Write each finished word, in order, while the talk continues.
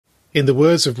In the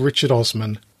words of Richard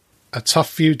Osman, a tough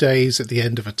few days at the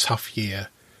end of a tough year.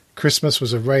 Christmas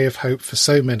was a ray of hope for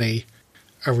so many,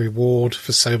 a reward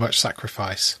for so much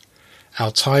sacrifice.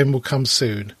 Our time will come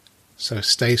soon, so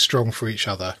stay strong for each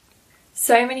other.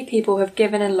 So many people have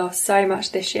given and lost so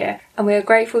much this year, and we are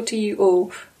grateful to you all,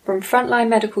 from frontline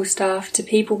medical staff to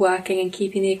people working and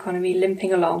keeping the economy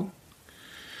limping along.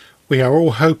 We are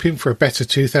all hoping for a better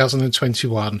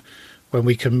 2021 when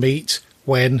we can meet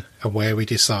when and where we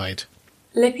decide.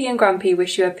 Lippy and Grumpy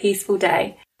wish you a peaceful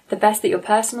day, the best that your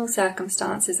personal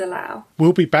circumstances allow.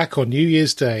 We'll be back on New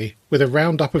Year's Day with a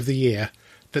roundup of the year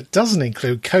that doesn't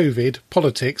include COVID,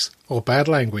 politics or bad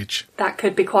language. That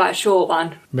could be quite a short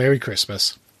one. Merry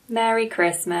Christmas. Merry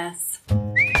Christmas.